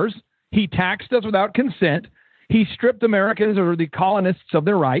foreign wars. He taxed us without consent. He stripped Americans or the colonists of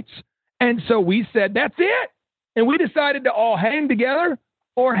their rights. And so we said, that's it. And we decided to all hang together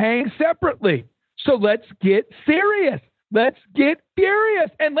or hang separately. So let's get serious. Let's get furious.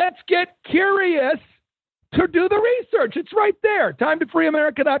 And let's get curious to do the research. It's right there.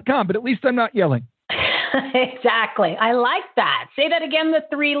 TimeToFreeAmerica.com. But at least I'm not yelling. Exactly. I like that. Say that again, the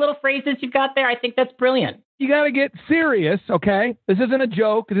 3 little phrases you've got there. I think that's brilliant. You got to get serious, okay? This isn't a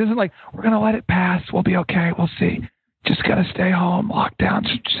joke. This isn't like, we're going to let it pass. We'll be okay. We'll see. Just got to stay home. Lockdown's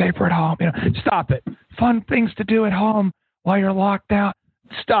safer at home. Stop it. Fun things to do at home while you're locked out.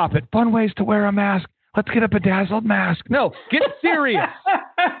 Stop it. Fun ways to wear a mask. Let's get a bedazzled mask. No, get serious.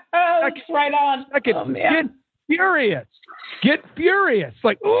 That's right on. Get furious. Get furious.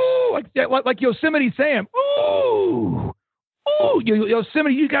 Like, ooh, like Yosemite Sam. Ooh,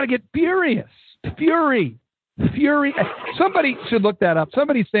 Yosemite, you got to get furious. Fury. Somebody should look that up.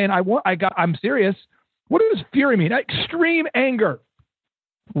 Somebody's saying, I'm serious. What does fury mean? Extreme anger.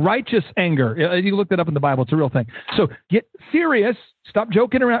 Righteous anger. You look that up in the Bible. It's a real thing. So get serious. Stop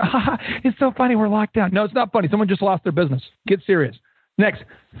joking around. It's so funny. We're locked down. No, it's not funny. Someone just lost their business. Get serious. Next,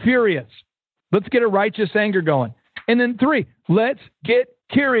 furious. Let's get a righteous anger going. And then 3, let's get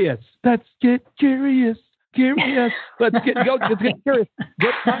curious. Let's get curious. Let's get curious.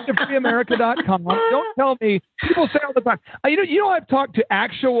 Get TimeToFreeAmerica.com. Don't tell me. People say all the time. I've talked to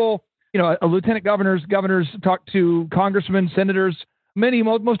actual, a lieutenant governors, talked to congressmen, senators.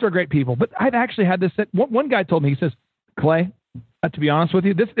 Most are great people. But I've actually had this. One guy told me, he says, Clay, to be honest with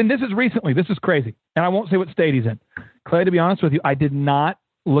you, this is recently. This is crazy. And I won't say what state he's in. Clay, to be honest with you, I did not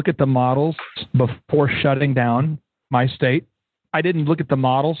look at the models before shutting down my state. I didn't look at the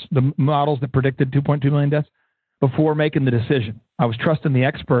models that predicted 2.2 million deaths before making the decision. I was trusting the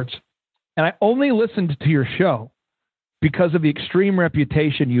experts. And I only listened to your show because of the extreme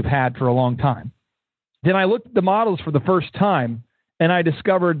reputation you've had for a long time. Then I looked at the models for the first time, and I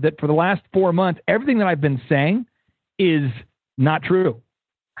discovered that for the last 4 months, everything that I've been saying is not true.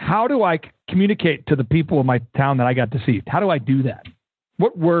 How do I communicate to the people of my town that I got deceived? How do I do that?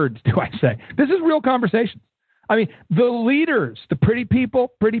 What words do I say? This is real conversations. I mean, the leaders, the pretty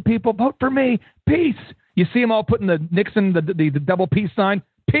people, vote for me. Peace. You see them all putting the Nixon, the double peace sign.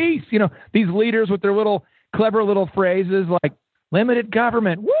 Peace. These leaders with their clever little phrases like limited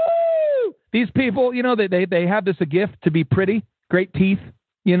government. Woo! These people, they have a gift to be pretty, great teeth.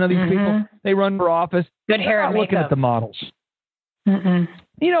 These people, they run for office. Good hair and makeup. Looking at the models. Mm-mm.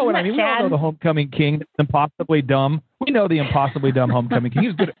 You know what I mean? We all know the homecoming king that's impossibly dumb. We know the impossibly dumb homecoming king. He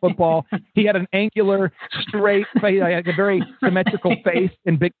was good at football. He had an angular, straight face, like a very symmetrical face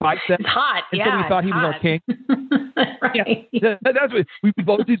and big biceps. It's hot, and so we thought he was our king. Right. Yeah, that's what we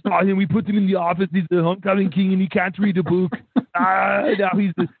voted for him. We put him in the office. He's the homecoming king, and he can't read a book. Now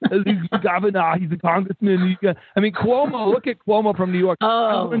he's the governor. He's the congressman. Cuomo. Look at Cuomo from New York.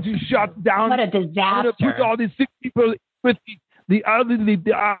 Oh, going to shut down. What a disaster! I'm going to put all these sick people with the elderly,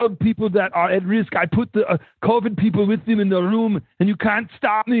 the old people that are at risk. I put the COVID people with them in the room, and you can't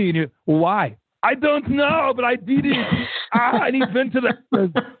stop me. And why? I don't know, but I did it. I need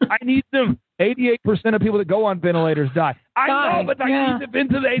ventilators. I need them. 88% of people that go on ventilators die. I know, but I need the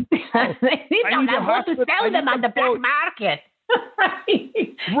ventilators. They need them. I'm supposed to sell them on the black market. Right.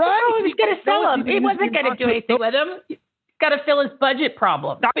 He was going to sell them. He wasn't going to do anything with them. Got to fill his budget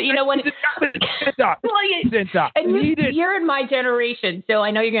problem. But you're in my generation, so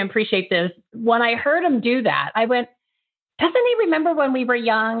I know you're going to appreciate this. When I heard him do that, I went, doesn't he remember when we were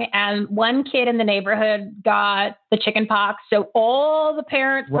young and one kid in the neighborhood got the chicken pox? So all the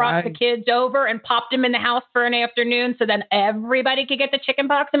parents brought the kids over and popped them in the house for an afternoon so then everybody could get the chicken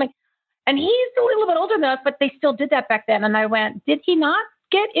pox. And he's a little bit older than us, but they still did that back then. And I went, did he not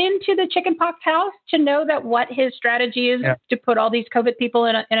get into the chickenpox house to know that what his strategy is to put all these COVID people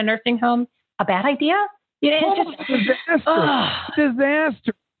in a nursing home? A bad idea?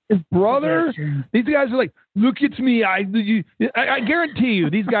 Disaster. His brother, these guys are like, look at me. I guarantee you,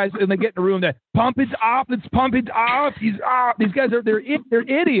 these guys, and they get in the room, they pump it up. Let's pump it up. He's up. These guys they're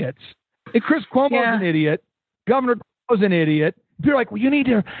idiots. And Chris Cuomo's an idiot. Governor Cuomo's an idiot. You're like, well, you need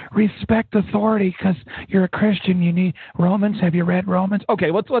to respect authority because you're a Christian. You need Romans. Have you read Romans? Okay,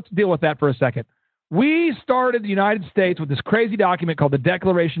 let's deal with that for a second. We started the United States with this crazy document called the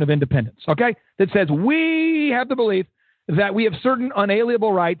Declaration of Independence, okay, that says we have the belief that we have certain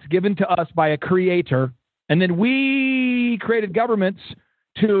unalienable rights given to us by a creator, and then we created governments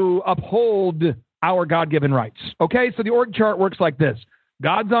to uphold our God-given rights. Okay, so the org chart works like this.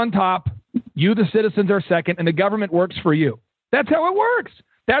 God's on top, you, the citizens, are second, and the government works for you. That's how it works.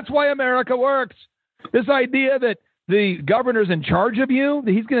 That's why America works. This idea that the governor's in charge of you,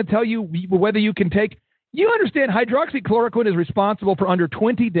 that he's going to tell you whether you can take... You understand hydroxychloroquine is responsible for under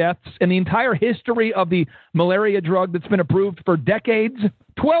 20 deaths in the entire history of the malaria drug that's been approved for decades.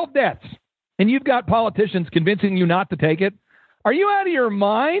 12 deaths. And you've got politicians convincing you not to take it. Are you out of your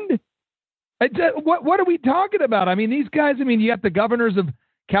mind? What are we talking about? I mean, these guys, you got the governors of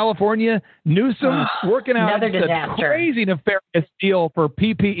California, Newsom, working out a crazy nefarious deal for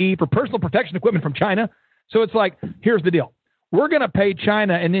PPE, for personal protection equipment from China. So it's like, here's the deal. We're going to pay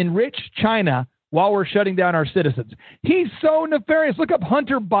China and enrich China while we're shutting down our citizens. He's so nefarious. Look up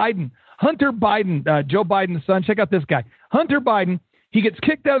Hunter Biden. Hunter Biden, Joe Biden's son. Check out this guy. Hunter Biden, he gets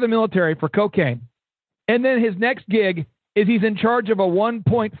kicked out of the military for cocaine. And then his next gig is he's in charge of a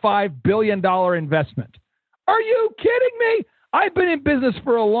 $1.5 billion investment. Are you kidding me? I've been in business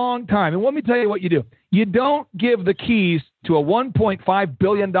for a long time. And let me tell you what you do. You don't give the keys to a $1.5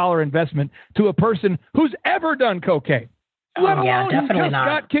 billion investment to a person who's ever done cocaine. Let alone definitely just not.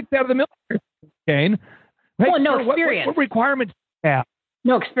 Got kicked out of the military. Hey, well, no experience. What requirements do you have?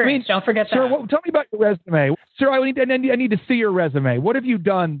 No experience. Don't forget that. Sir, tell me about your resume. Sir, I need to see your resume. What have you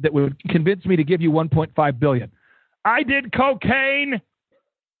done that would convince me to give you $1.5 billion? I did cocaine.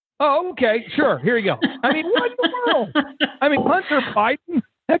 Oh, okay. Sure. Here you go. What in the world? Hunter Biden,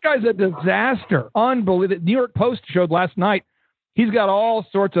 that guy's a disaster. Unbelievable. The New York Post showed last night he's got all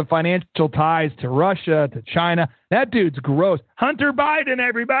sorts of financial ties to Russia, to China. That dude's gross. Hunter Biden,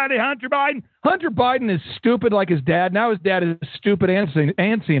 everybody. Hunter Biden. Hunter Biden is stupid like his dad. Now his dad is stupid and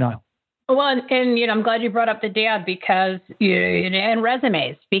senile. Well, and I'm glad you brought up the dad and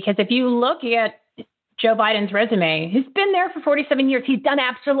resumes, because if you look at Joe Biden's resume, he's been there for 47 years. He's done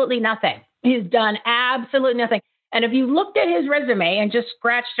absolutely nothing. He's done absolutely nothing. And if you looked at his resume and just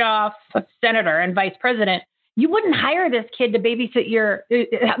scratched off senator and vice president, you wouldn't hire this kid to babysit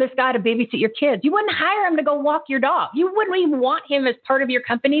this guy to babysit your kids. You wouldn't hire him to go walk your dog. You wouldn't even want him as part of your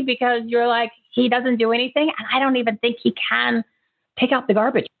company because you're like, he doesn't do anything. And I don't even think he can take out the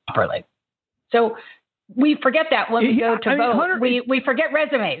garbage properly. So we forget that when we go to vote. Hunter, we forget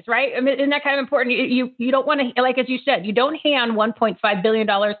resumes, right? Isn't that kind of important? You don't want to, like as you said, you don't hand $1.5 billion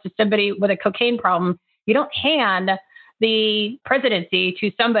to somebody with a cocaine problem. You don't hand the presidency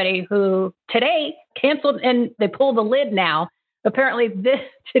to somebody who today canceled, and they pulled the lid now. Apparently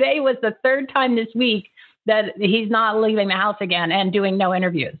today was the third time this week that he's not leaving the house again and doing no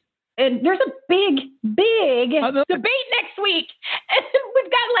interviews. And there's a big debate next week. And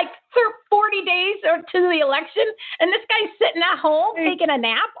we've got like 40 days to the election. And this guy's sitting at home taking a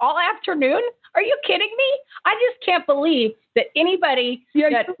nap all afternoon. Are you kidding me? I just can't believe that anybody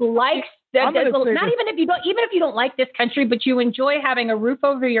that likes that, not even if you don't like this country, but you enjoy having a roof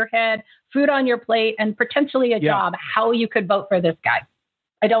over your head, food on your plate, and potentially a job, how you could vote for this guy.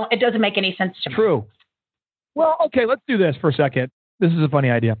 It doesn't make any sense to me. True. Well, okay, let's do this for a second. This is a funny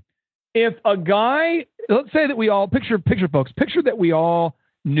idea. If a guy, let's say that we all, picture that we all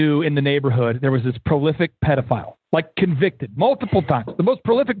knew in the neighborhood, there was this prolific pedophile, like convicted multiple times, the most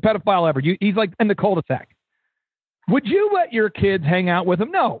prolific pedophile ever. He's like in the cul-de-sac. Would you let your kids hang out with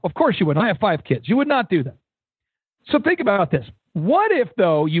him? No, of course you wouldn't. I have 5 kids. You would not do that. So think about this. What if,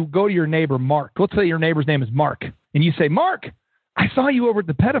 though, you go to your neighbor, Mark? Let's say your neighbor's name is Mark. And you say, Mark, I saw you over at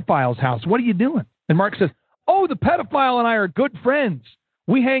the pedophile's house. What are you doing? And Mark says, oh, the pedophile and I are good friends.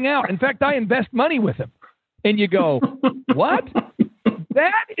 We hang out. In fact, I invest money with him. And you go, what?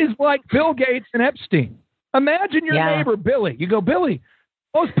 That is like Bill Gates and Epstein. Imagine your neighbor, Billy. You go, Billy,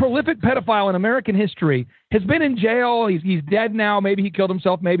 most prolific pedophile in American history, has been in jail. He's dead now. Maybe he killed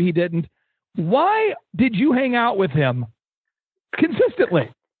himself. Maybe he didn't. Why did you hang out with him consistently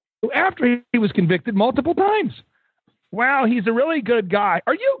after he was convicted multiple times? Wow, he's a really good guy.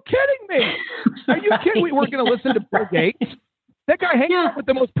 Are you kidding me? Are you kidding me? We're going to listen to Bill Gates? That guy hangs out with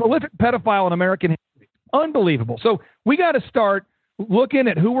the most prolific pedophile in American history. Unbelievable. So we got to start looking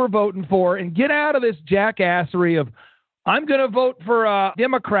at who we're voting for and get out of this jackassery of, I'm going to vote for a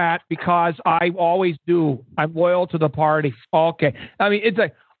Democrat because I always do. I'm loyal to the party. Okay. It's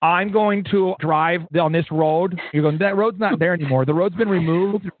like, I'm going to drive on this road. You're going, that road's not there anymore. The road's been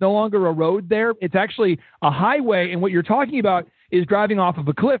removed. There's no longer a road there. It's actually a highway. And what you're talking about is driving off of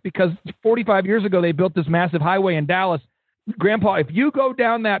a cliff, because 45 years ago, they built this massive highway in Dallas. Grandpa, if you go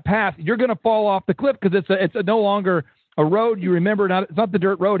down that path, you're going to fall off the cliff because it's no longer a road. You remember, it's not the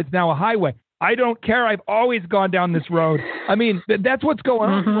dirt road. It's now a highway. I don't care. I've always gone down this road. That's what's going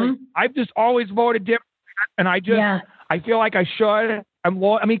on. I've just always voted Democrat, and I feel like I should. I'm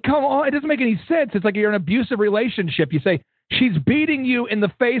loyal. I mean, come on. It doesn't make any sense. It's like you're in an abusive relationship. You say, she's beating you in the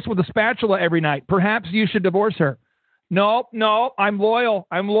face with a spatula every night. Perhaps you should divorce her. No, I'm loyal.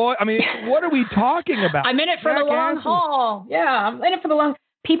 I mean, what are we talking about? I'm in it for the long haul. Yeah, I'm in it for the long.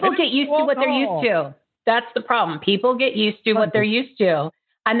 People get used to what they're used to. That's the problem. People get used to what they're used to.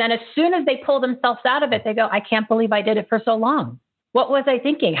 And then as soon as they pull themselves out of it, they go, I can't believe I did it for so long. What was I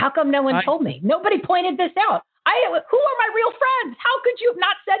thinking? How come no one told me? Nobody pointed this out. Who are my real friends? How could you have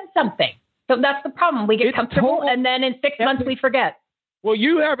not said something? So that's the problem. We get comfortable, and then in 6 months we forget. Well,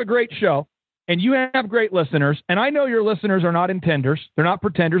 you have a great show, and you have great listeners. And I know your listeners are not intenders. They're not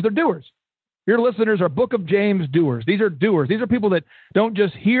pretenders. They're doers. Your listeners are Book of James doers. These are doers. These are people that don't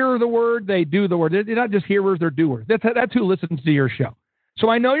just hear the word, they do the word. They're not just hearers, they're doers. That's who listens to your show. So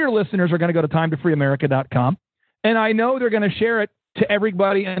I know your listeners are going to go to timetofreeamerica.com, and I know they're going to share it to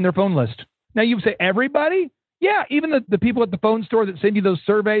everybody in their phone list. Now, you say everybody? Yeah, even the people at the phone store that send you those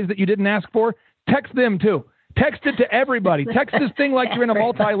surveys that you didn't ask for, text them too. Text it to everybody. Text this thing like you're in a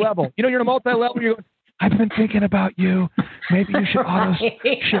multi-level. You're in a multi-level, you're going, I've been thinking about you. Maybe you should auto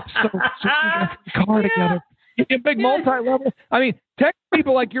ship so we can get the car together. You're a big multi-level. I mean, text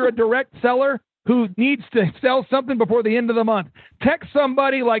people like you're a direct seller who needs to sell something before the end of the month. Text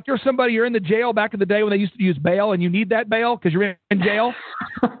somebody like you're in the jail back in the day when they used to use bail and you need that bail because you're in jail.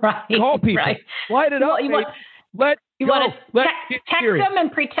 Right. Call people. Right. Light it up. Want to text them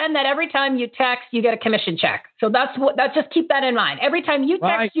and pretend that every time you text, you get a commission check. So just keep that in mind. Every time you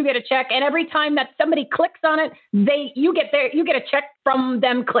text, you get a check, and every time that somebody clicks on it, you get a check from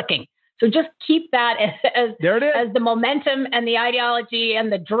them clicking. So just keep that as the momentum and the ideology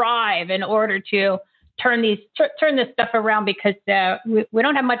and the drive in order to turn this stuff around, because we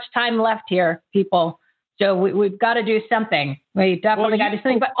don't have much time left here, people. So we've got to do something. We definitely got to do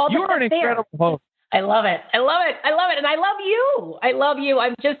something. But all you're an incredible host. I love it. And I love you.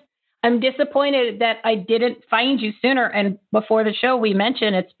 I'm disappointed that I didn't find you sooner. And before the show, we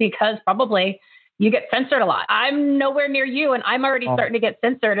mentioned it's because probably you get censored a lot. I'm nowhere near you, and I'm already starting to get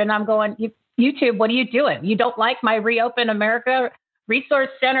censored. And I'm going, YouTube, what are you doing? You don't like my Reopen America Resource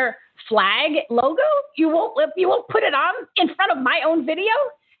Center flag logo? You won't put it on in front of my own video?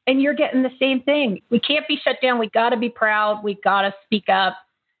 And you're getting the same thing. We can't be shut down. We got to be proud. We got to speak up.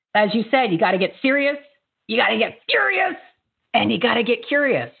 As you said, you got to get serious, you got to get furious, and you got to get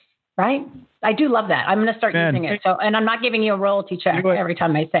curious, right? I do love that. I'm going to start using it. So, and I'm not giving you a royalty check every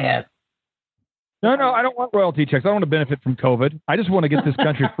time I say it. No, I don't want royalty checks. I don't want to benefit from COVID. I just want to get this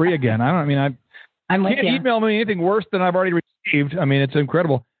country free again. I can't email me anything worse than I've already received. I mean, it's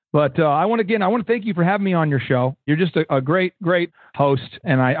incredible. But I want to thank you for having me on your show. You're just a great, great host,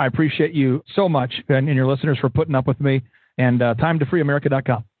 and I appreciate you so much, and your listeners for putting up with me. And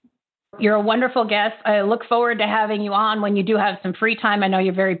timetofreeamerica.com. You're a wonderful guest. I look forward to having you on when you do have some free time. I know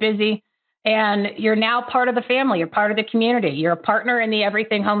you're very busy, and you're now part of the family. You're part of the community. You're a partner in the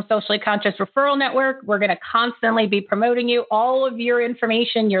Everything Home Socially Conscious Referral Network. We're going to constantly be promoting you. All of your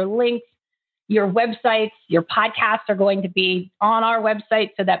information, your links, your websites, your podcasts are going to be on our website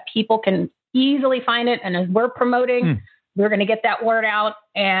so that people can easily find it. And as we're promoting, we're going to get that word out.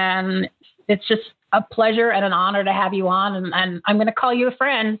 And it's just a pleasure and an honor to have you on, and I'm going to call you a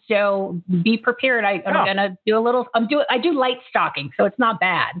friend. So be prepared. I'm going to do a little. I do light stalking, so it's not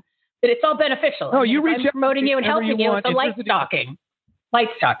bad, but it's all beneficial. Oh, you reach out, promoting you and helping you with the light stalking. Light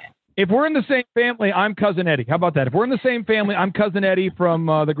stalking. If we're in the same family, I'm Cousin Eddie. How about that? If we're in the same family, I'm Cousin Eddie from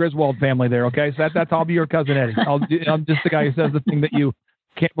the Griswold family. There, okay. So that's I'll be your Cousin Eddie. I'm just the guy who says the thing that you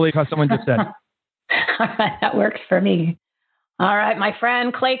can't believe how someone just said. That works for me. All right, my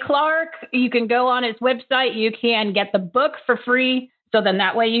friend Clay Clark, you can go on his website. You can get the book for free. So then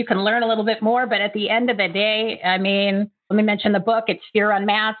that way you can learn a little bit more. But at the end of the day, let me mention the book. It's Fear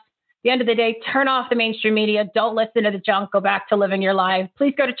Unmasked. At the end of the day, turn off the mainstream media. Don't listen to the junk. Go back to living your life.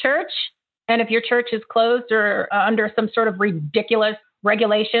 Please go to church. And if your church is closed or under some sort of ridiculous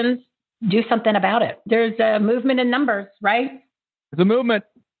regulations, do something about it. There's a movement in numbers, right? There's a movement.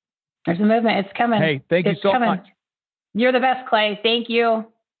 It's coming. Hey, thank you so much. You're the best, Clay. Thank you.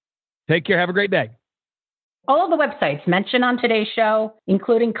 Take care. Have a great day. All of the websites mentioned on today's show,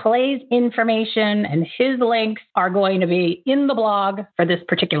 including Clay's information and his links, are going to be in the blog for this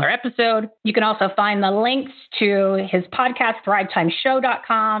particular episode. You can also find the links to his podcast,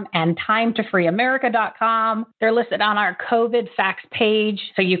 ThriveTimeShow.com and TimeToFreeAmerica.com. They're listed on our COVID facts page,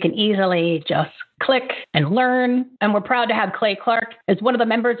 so you can easily just click and learn. And we're proud to have Clay Clark as one of the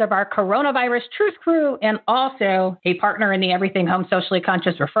members of our Coronavirus Truth Crew and also a partner in the Everything Home Socially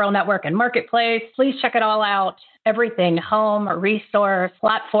Conscious Referral Network and Marketplace. Please check it all out.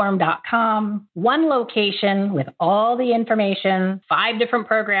 everythinghomeresourceplatform.com. One location with all the information, 5 different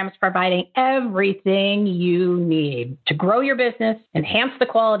programs providing everything you need to grow your business, enhance the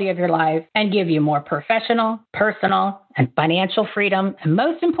quality of your life, and give you more professional, personal, and financial freedom, and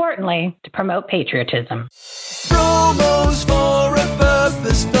most importantly, to promote patriotism.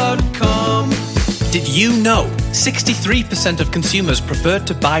 Promosforapurpose.com. Did you know 63% of consumers prefer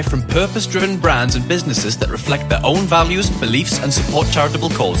to buy from purpose-driven brands and businesses that reflect their own values, beliefs, and support charitable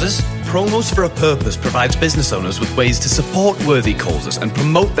causes? Promos for a Purpose provides business owners with ways to support worthy causes and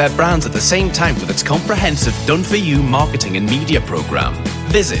promote their brands at the same time with its comprehensive done-for-you marketing and media program.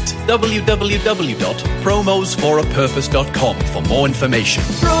 Visit www.promosforapurpose.com for more information.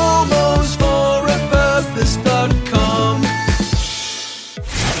 Promosforapurpose.com.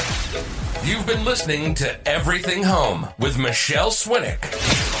 You've been listening to Everything Home with Michelle Swinnick.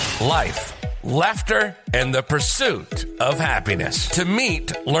 Life, laughter, and the pursuit of happiness. To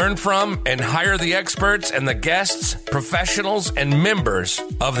meet, learn from, and hire the experts and the guests, professionals, and members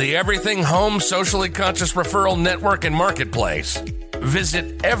of the Everything Home Socially Conscious Referral Network and Marketplace,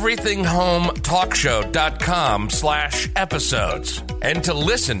 visit everythinghometalkshow.com/episodes. And to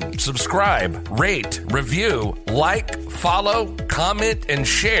listen, subscribe, rate, review, like, follow, comment, and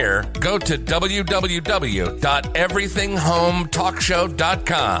share, go to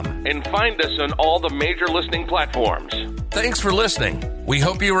www.everythinghometalkshow.com and find us on all the major listening platforms. Thanks for listening. We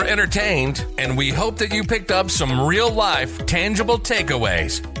hope you were entertained, and we hope that you picked up some real-life, tangible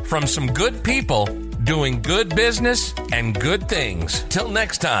takeaways from some good people doing good business and good things. Till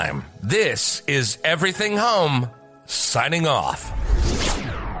next time, this is Everything Home, signing off.